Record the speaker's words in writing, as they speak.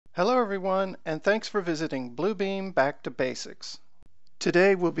Hello everyone, and thanks for visiting Bluebeam Back to Basics.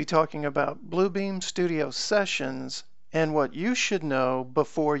 Today we'll be talking about Bluebeam Studio Sessions and what you should know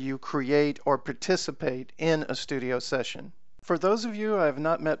before you create or participate in a studio session. For those of you I have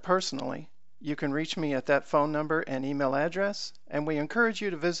not met personally, you can reach me at that phone number and email address, and we encourage you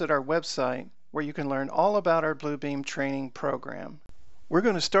to visit our website where you can learn all about our Bluebeam training program. We're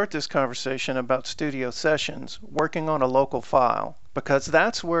going to start this conversation about studio sessions working on a local file, because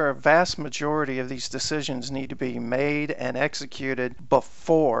that's where a vast majority of these decisions need to be made and executed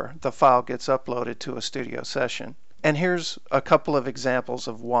before the file gets uploaded to a studio session. And here's a couple of examples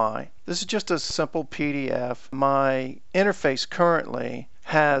of why. This is just a simple PDF. My interface currently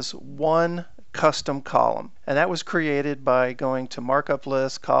has one custom column, and that was created by going to Markup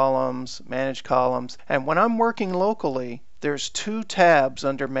List, Columns, Manage Columns, and when I'm working locally, there's two tabs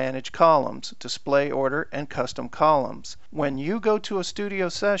under Manage Columns, Display Order and Custom Columns. When you go to a studio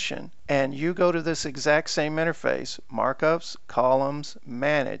session and you go to this exact same interface, Markups, Columns,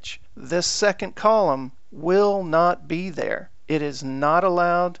 Manage, this second column will not be there. It is not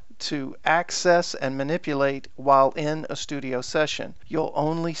allowed to access and manipulate while in a studio session. You'll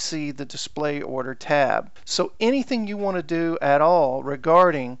only see the display order tab. So anything you want to do at all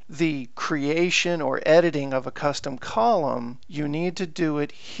regarding the creation or editing of a custom column, you need to do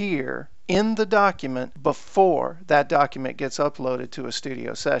it here in the document before that document gets uploaded to a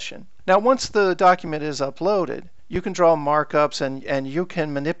studio session. Now once the document is uploaded, you can draw markups and you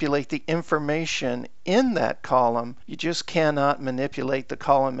can manipulate the information in that column. You just cannot manipulate the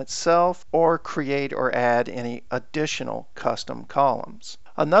column itself or create or add any additional custom columns.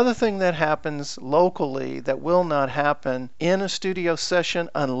 Another thing that happens locally that will not happen in a studio session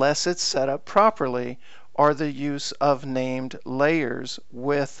unless it's set up properly are the use of named layers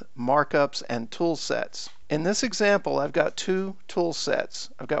with markups and tool sets. In this example, I've got two tool sets.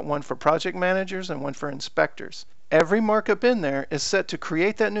 I've got one for project managers and one for inspectors. Every markup in there is set to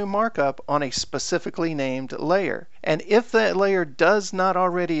create that new markup on a specifically named layer. And if that layer does not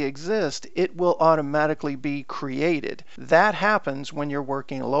already exist, it will automatically be created. That happens when you're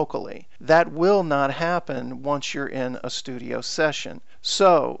working locally. That will not happen once you're in a studio session.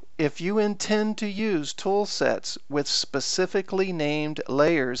 So if you intend to use tool sets with specifically named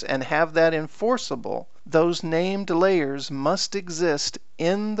layers and have that enforceable, those named layers must exist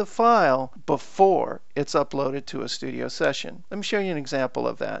in the file before it's uploaded to a studio session. Let me show you an example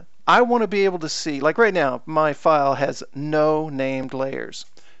of that. I want to be able to see, like right now, my file has no named layers.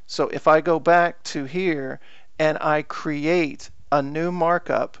 So if I go back to here and I create a new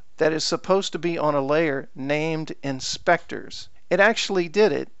markup that is supposed to be on a layer named Inspectors, it actually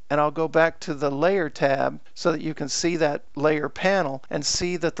did it. And I'll go back to the Layer tab so that you can see that layer panel and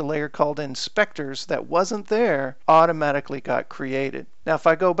see that the layer called Inspectors that wasn't there automatically got created. Now if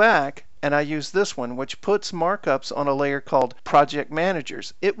I go back and I use this one, which puts markups on a layer called Project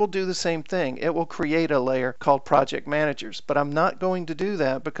Managers, it will do the same thing. It will create a layer called Project Managers. But I'm not going to do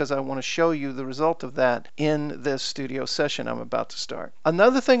that because I want to show you the result of that in this studio session I'm about to start.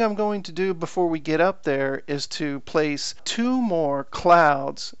 Another thing I'm going to do before we get up there is to place two more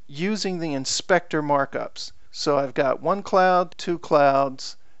clouds using the inspector markups. So I've got one cloud, two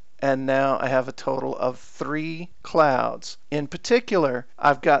clouds, and now I have a total of 3 clouds. In particular,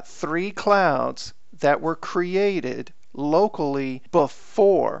 I've got 3 clouds that were created locally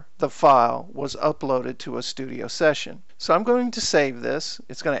before the file was uploaded to a studio session. So I'm going to save this.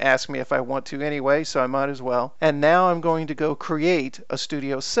 It's going to ask me if I want to anyway, so I might as well. And now I'm going to go create a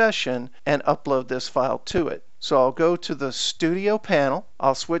studio session and upload this file to it. So I'll go to the Studio panel,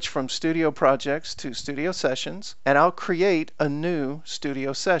 I'll switch from Studio Projects to Studio Sessions, and I'll create a new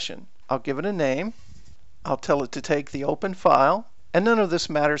studio session. I'll give it a name, I'll tell it to take the open file, and none of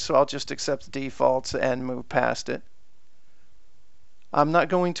this matters, so I'll just accept the defaults and move past it. I'm not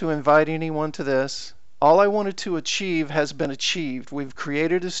going to invite anyone to this. All I wanted to achieve has been achieved. We've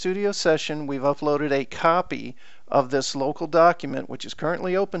created a studio session, we've uploaded a copy of this local document, which is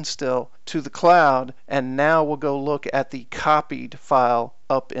currently open still, to the cloud, and now we'll go look at the copied file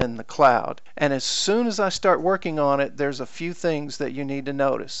up in the cloud. And as soon as I start working on it, there's a few things that you need to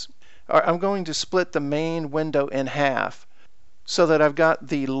notice. I'm going to split the main window in half so that I've got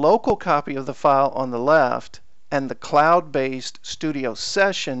the local copy of the file on the left and the cloud-based, studio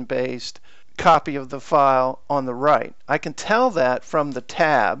session-based copy of the file on the right. I can tell that from the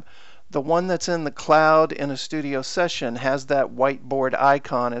tab. The one that's in the cloud in a studio session has that whiteboard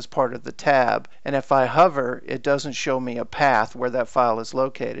icon as part of the tab, and if I hover, it doesn't show me a path where that file is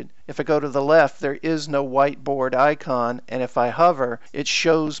located. If I go to the left, there is no whiteboard icon, and if I hover, it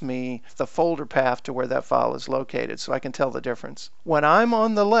shows me the folder path to where that file is located, so I can tell the difference. When I'm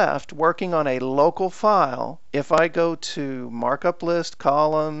on the left working on a local file, if I go to Markup List,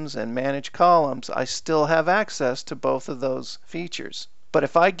 Columns, and Manage Columns, I still have access to both of those features. But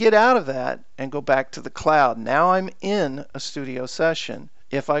if I get out of that and go back to the cloud, now I'm in a studio session.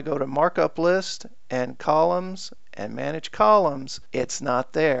 If I go to Markup List and Columns and Manage Columns, it's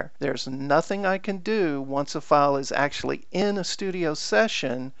not there. There's nothing I can do once a file is actually in a studio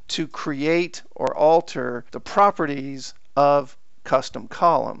session to create or alter the properties of custom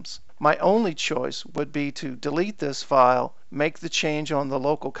columns. My only choice would be to delete this file, make the change on the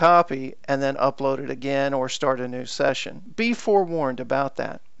local copy, and then upload it again or start a new session. Be forewarned about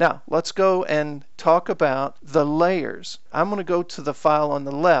that. Now, let's go and talk about the layers. I'm going to go to the file on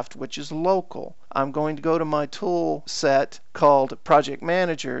the left, which is local. I'm going to go to my tool set called Project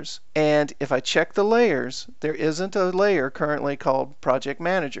Managers, and if I check the layers, there isn't a layer currently called Project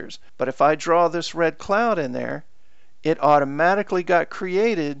Managers. But if I draw this red cloud in there, it automatically got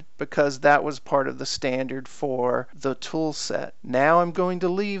created because that was part of the standard for the tool set. Now I'm going to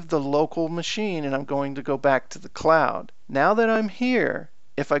leave the local machine and I'm going to go back to the cloud. Now that I'm here,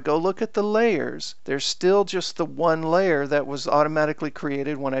 if I go look at the layers, there's still just the one layer that was automatically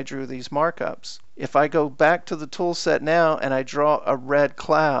created when I drew these markups. If I go back to the tool set now and I draw a red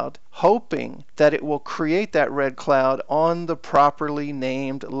cloud, hoping that it will create that red cloud on the properly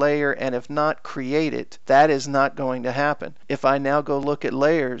named layer, and if not, create it, that is not going to happen. If I now go look at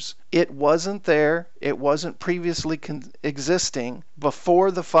layers, it wasn't there, it wasn't previously existing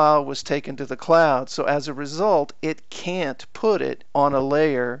before the file was taken to the cloud, so as a result, it can't put it on a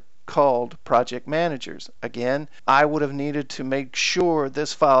layer called Project Managers. Again, I would have needed to make sure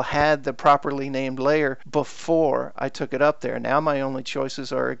this file had the properly named layer before I took it up there. Now my only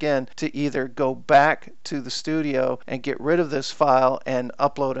choices are, again, to either go back to the studio and get rid of this file and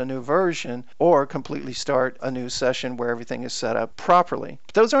upload a new version, or completely start a new session where everything is set up properly.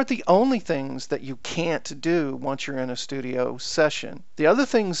 But those aren't the only things that you can't do once you're in a studio session. The other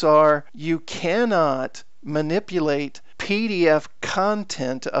things are, you cannot manipulate PDF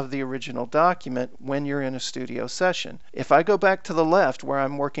content of the original document when you're in a studio session. If I go back to the left where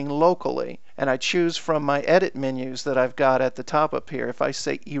I'm working locally and I choose from my edit menus that I've got at the top up here, if I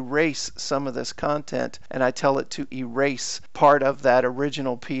say erase some of this content and I tell it to erase part of that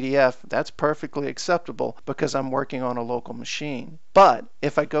original PDF, that's perfectly acceptable because I'm working on a local machine. But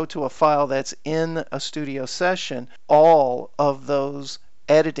if I go to a file that's in a studio session, all of those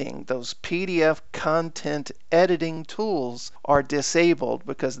PDF content editing tools are disabled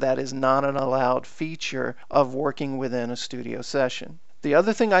because that is not an allowed feature of working within a studio session. The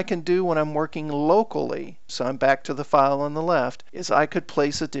other thing I can do when I'm working locally, so I'm back to the file on the left, is I could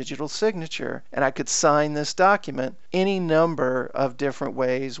place a digital signature and I could sign this document any number of different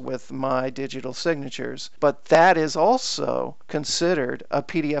ways with my digital signatures. But that is also considered a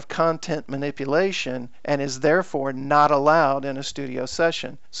PDF content manipulation and is therefore not allowed in a studio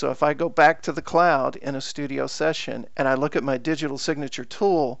session. So if I go back to the cloud in a studio session and I look at my digital signature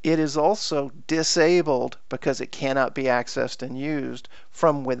tool, it is also disabled because it cannot be accessed and used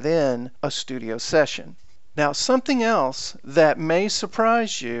from within a studio session. Now, something else that may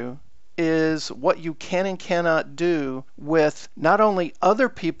surprise you is what you can and cannot do with not only other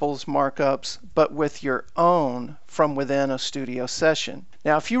people's markups, but with your own from within a studio session.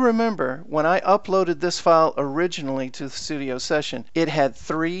 Now, if you remember, when I uploaded this file originally to the studio session, it had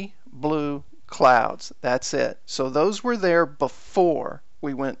 3 blue clouds. That's it. So those were there before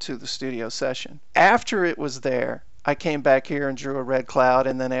we went to the studio session. After it was there, I came back here and drew a red cloud,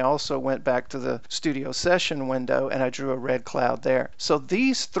 and then I also went back to the studio session window and I drew a red cloud there. So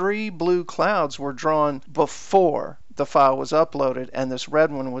these 3 blue clouds were drawn before the file was uploaded, and this red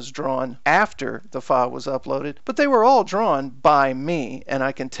one was drawn after the file was uploaded, but they were all drawn by me, and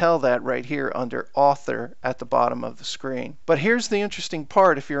I can tell that right here under Author at the bottom of the screen. But here's the interesting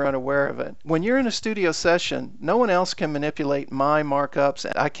part if you're unaware of it. When you're in a studio session, no one else can manipulate my markups,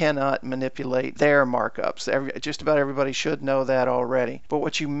 and I cannot manipulate their markups. Just about everybody should know that already. But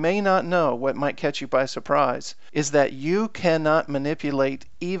what you may not know, what might catch you by surprise, is that you cannot manipulate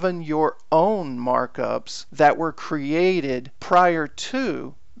even your own markups that were created prior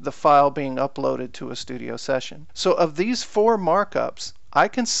to the file being uploaded to a studio session. So of these 4 markups, I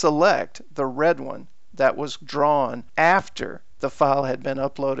can select the red one that was drawn after the file had been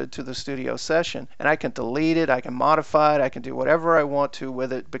uploaded to the studio session. And I can delete it, I can modify it, I can do whatever I want to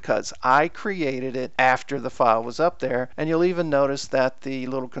with it because I created it after the file was up there. And you'll even notice that the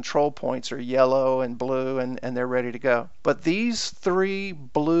little control points are yellow and blue and they're ready to go. But these 3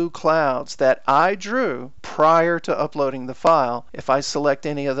 blue clouds that I drew prior to uploading the file, if I select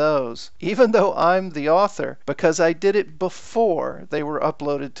any of those, even though I'm the author, because I did it before they were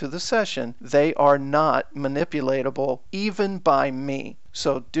uploaded to the session, they are not manipulatable even by me.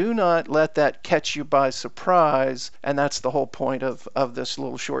 So do not let that catch you by surprise, and that's the whole point of this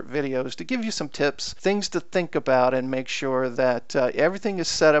little short video, is to give you some tips, things to think about, and make sure that everything is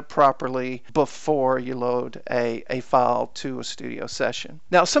set up properly before you load a file to a studio session.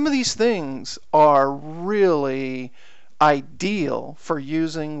 Now, some of these things are really ideal for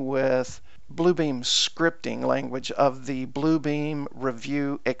using with Bluebeam scripting language of the Bluebeam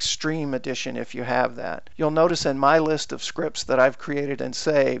Review Extreme Edition, if you have that. You'll notice in my list of scripts that I've created and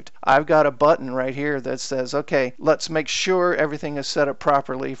saved, I've got a button right here that says, okay, let's make sure everything is set up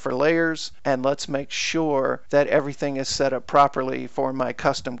properly for layers, and let's make sure that everything is set up properly for my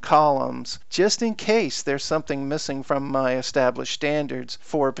custom columns, just in case there's something missing from my established standards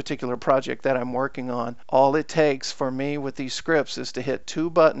for a particular project that I'm working on. All it takes for me with these scripts is to hit 2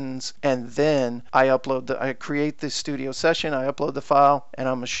 buttons, and then I create the studio session, I upload the file, and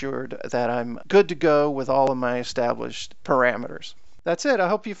I'm assured that I'm good to go with all of my established parameters. That's it. I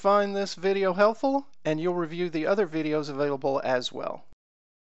hope you find this video helpful, and you'll review the other videos available as well.